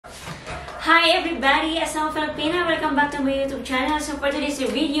Hi everybody, Asam Filipina. Welcome back to my YouTube channel. So for today's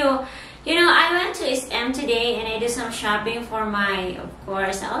video, I went to SM today and I did some shopping for my, of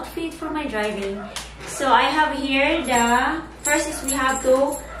course, outfit for my driving. So I have here first is we have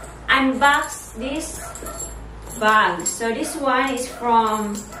to unbox this bag. So this one is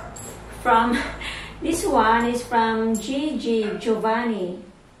from this one is from Gigi Giovanni.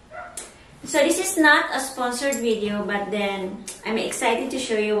 So this is not a sponsored video, but then I'm excited to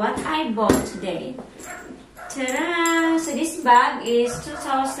show you what I bought today. Ta-da! So this bag is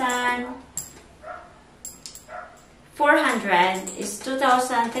 2,400. It's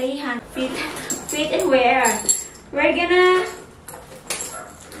 2,300 fit and wear. We're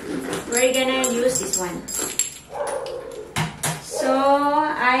gonna use this one. So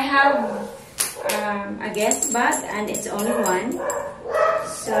I have a guest bag and it's only one.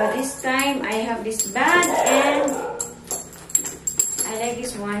 So this time I have this bag and I like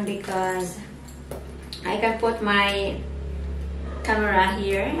this one because I can put my camera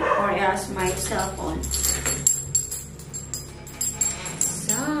here or else my cell phone.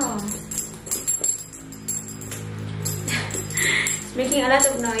 So it's making a lot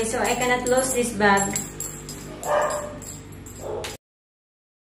of noise, so I cannot lose this bag.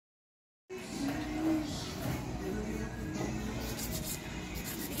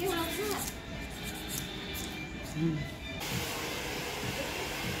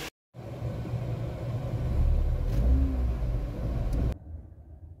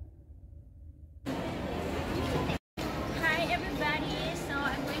 Hi everybody, so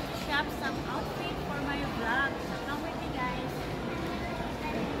I'm going to shop some outfit for my vlog. So come with me guys.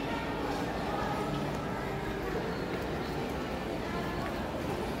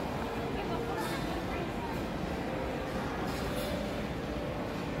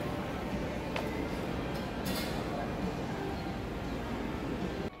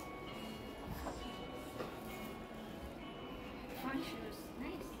 Shoes,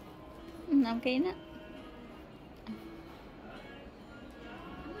 nice. Okay na. Are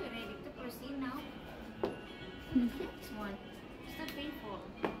we ready to proceed now? This one. It's not painful.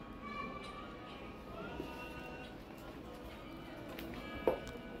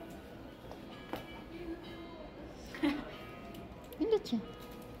 Indot siya.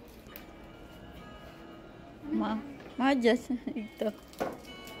 Ma-adjust ito.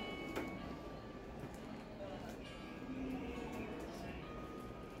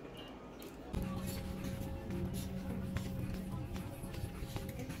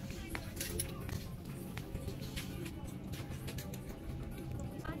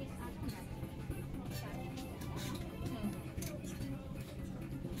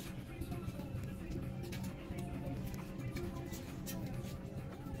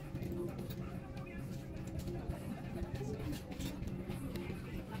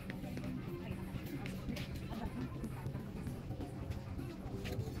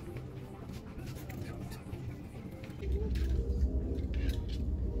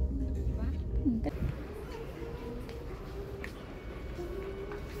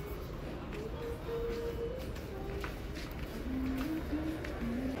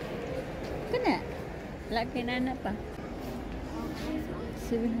 Kana? Laki na pa.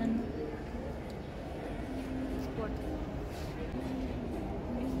 700.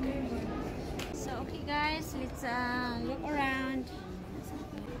 So okay guys, let's look around.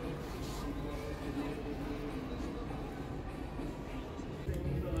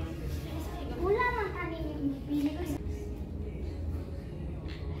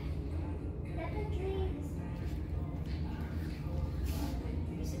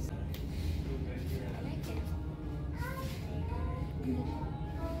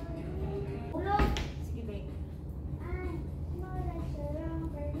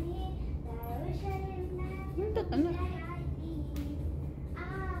 Indot ano?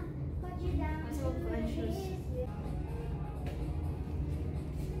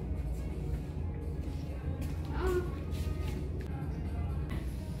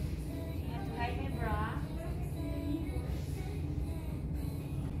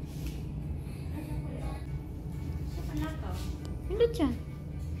 Indot siya.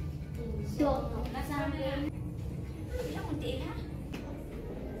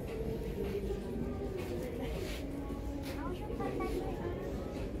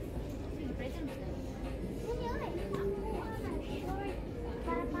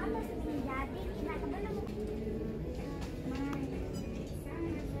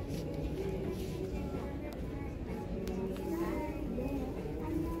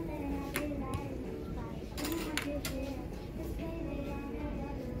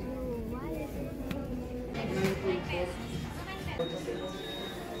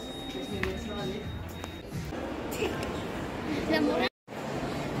 Lamura.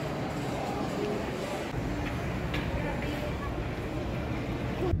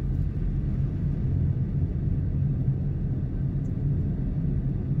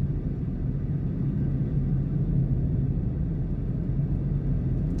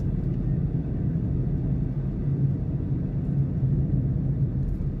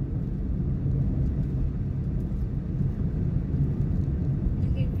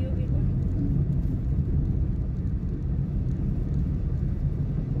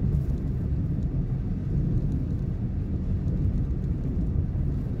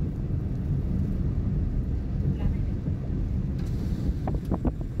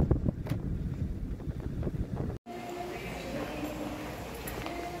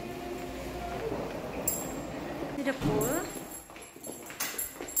 To the pool.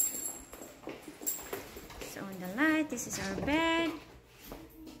 So on the light, this is our bed.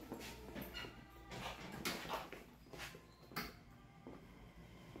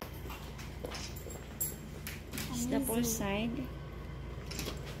 This is the pool side.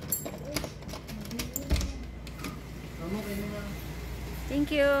 Thank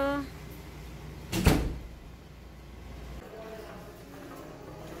you.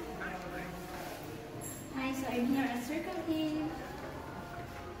 Hi, so I'm here at Circle K.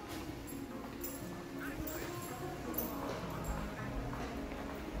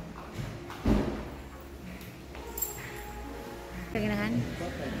 Kaganahan?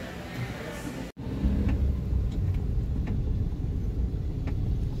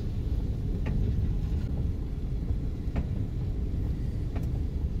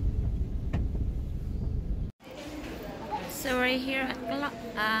 So we're here at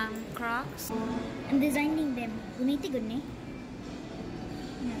Crocs. I'm designing them. Gumiti good ni?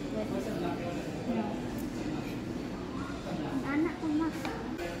 Anak ko ma.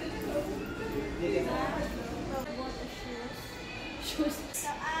 Shoes.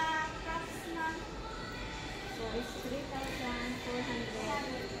 So, Crocs na. So it's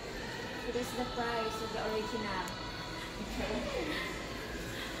 3,400. So that's the price of the original.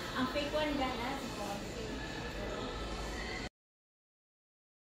 Ang fake one guys.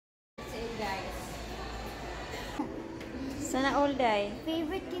 That's it guys. Sana all day.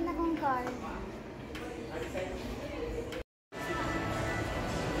 Favorite kina kong car.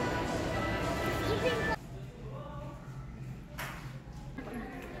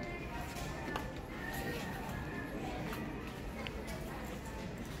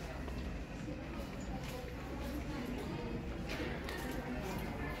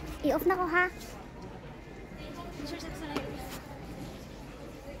 I-off na ko ha.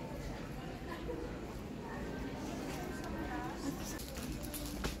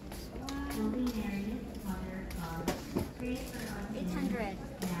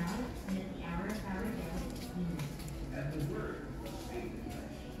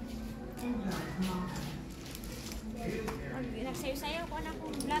 Nagsayo-sayo ko na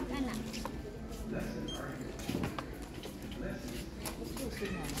kung vlog anak.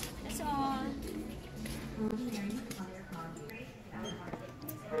 That's all.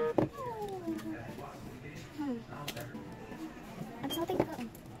 Ano sa ating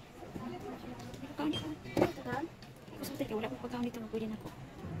kakaon? Kakaon ako. Kakaon? Gusto ko wala ko pagkaon dito, pwede na ako.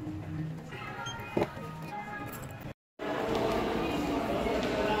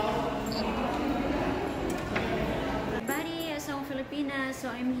 Filipinas.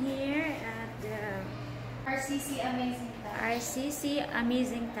 So I'm here at the RCC Amazing Touch. RCC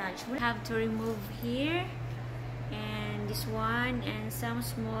Amazing Touch. We have to remove here and this one and some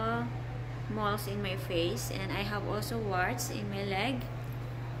small moles in my face, and I have also warts in my leg,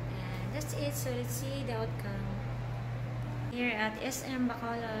 and that's it. So let's see the outcome here at SM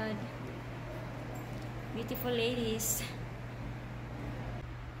Bacolod. Beautiful ladies.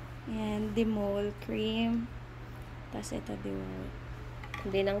 And the mole cream. Tapos ito diwa.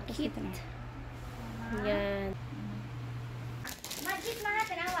 Hindi nang kit. Yan. Magic mga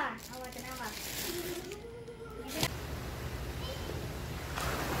tanawa. Awa tanawa.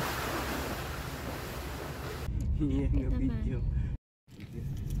 Yan ang video.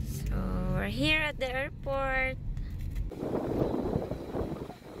 So we're here at the airport.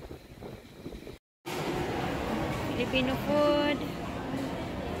 Filipino food.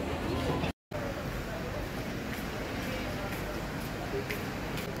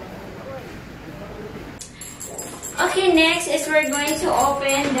 Okay, next is we're going to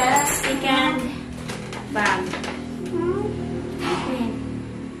open the second bag. Open. What happened?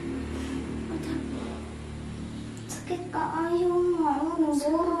 Sakit kaayo nga. Ano,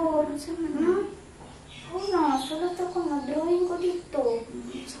 burod. Saan man? Una, sulat ako. Mag-drawing ko dito.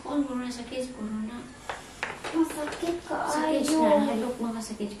 So, On corona sakit corona. Masakit Sakit kaayo. na halok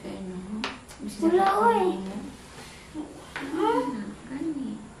makasakit ka no. Wala, oy.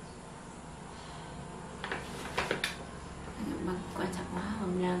 Gani. Magkuhan sa kuha,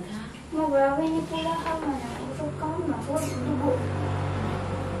 maglag ha. Magrabe ni pula ka man. Usog ka man. Usog dugo.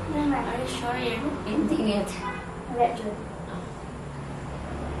 Naman. Are you sure you're ending it? Wala dyan.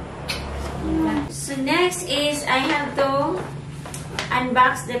 So next is I have to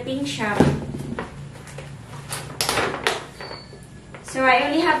unbox the pink shop. So I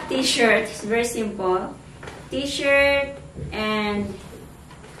only have t-shirt. It's very simple. T-shirt and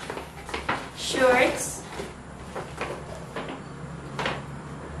shorts.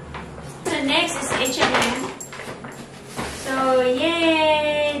 So next is H&M. So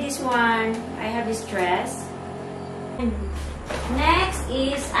yay, this one. I have this dress. And next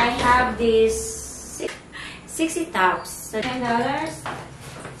is I have this 60 tops. So $10.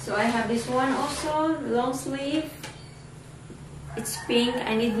 So I have this one also, long sleeve. It's pink.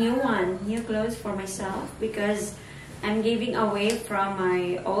 I need new one, new clothes for myself because I'm giving away from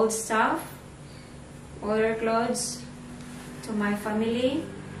my old stuff, older clothes to my family.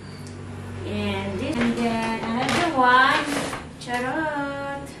 And then another one,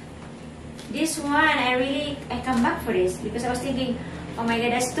 charot. This one, I come back for this because I was thinking, oh my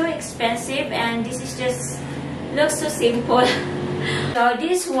god, that's too expensive and this is just, looks so simple. So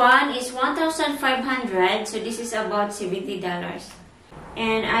this one is 1,500, so this is about $70.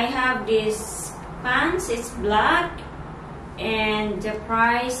 And I have this pants, it's black, and the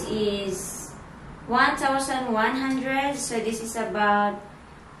price is 1,100, so this is about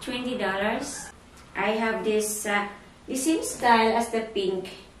 $20. I have this, the same style as the pink,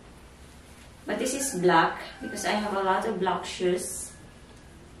 but this is black because I have a lot of black shoes.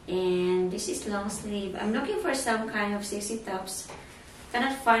 And this is long sleeve. I'm looking for some kind of 60 tops.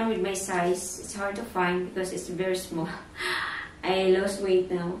 Cannot find with my size. It's hard to find because it's very small. I lost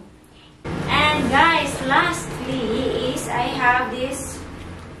weight now. And guys, lastly is I have this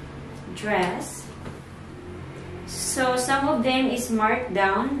dress. So some of them is marked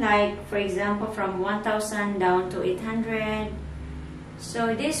down, like for example from 1,000 down to 800.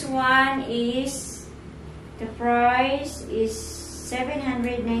 So this one is, the price is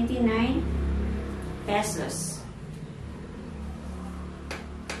 799 pesos.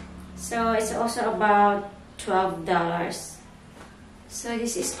 So it's also about $12. So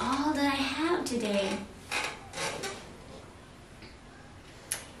this is all that I have today.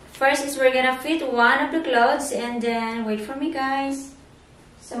 First is we're gonna fit one of the clothes and then wait for me guys.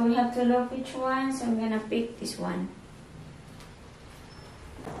 So we have to look which one, so I'm gonna pick this one.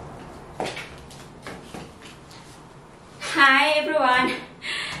 Hi everyone.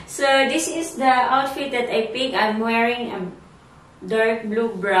 So this is the outfit that I picked. I'm wearing a dark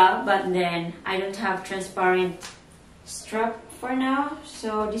blue bra, but then I don't have transparent strap for now.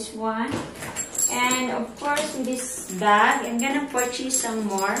 So this one. And of course with this bag, I'm gonna purchase some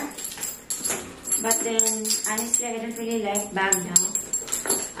more. But then honestly I don't really like bag now.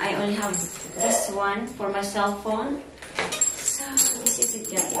 I only have this one for my cell phone. So this is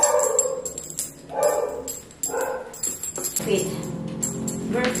it guys. Fit.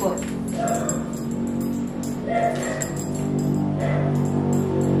 Barefoot.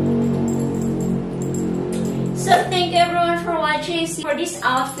 So thank you everyone for watching. For this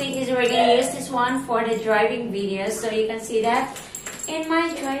outfit is we're gonna use this one for the driving videos, so you can see that in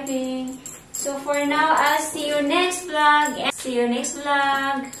my driving. So for now, I'll see you next vlog.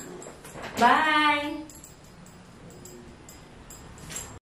 Bye.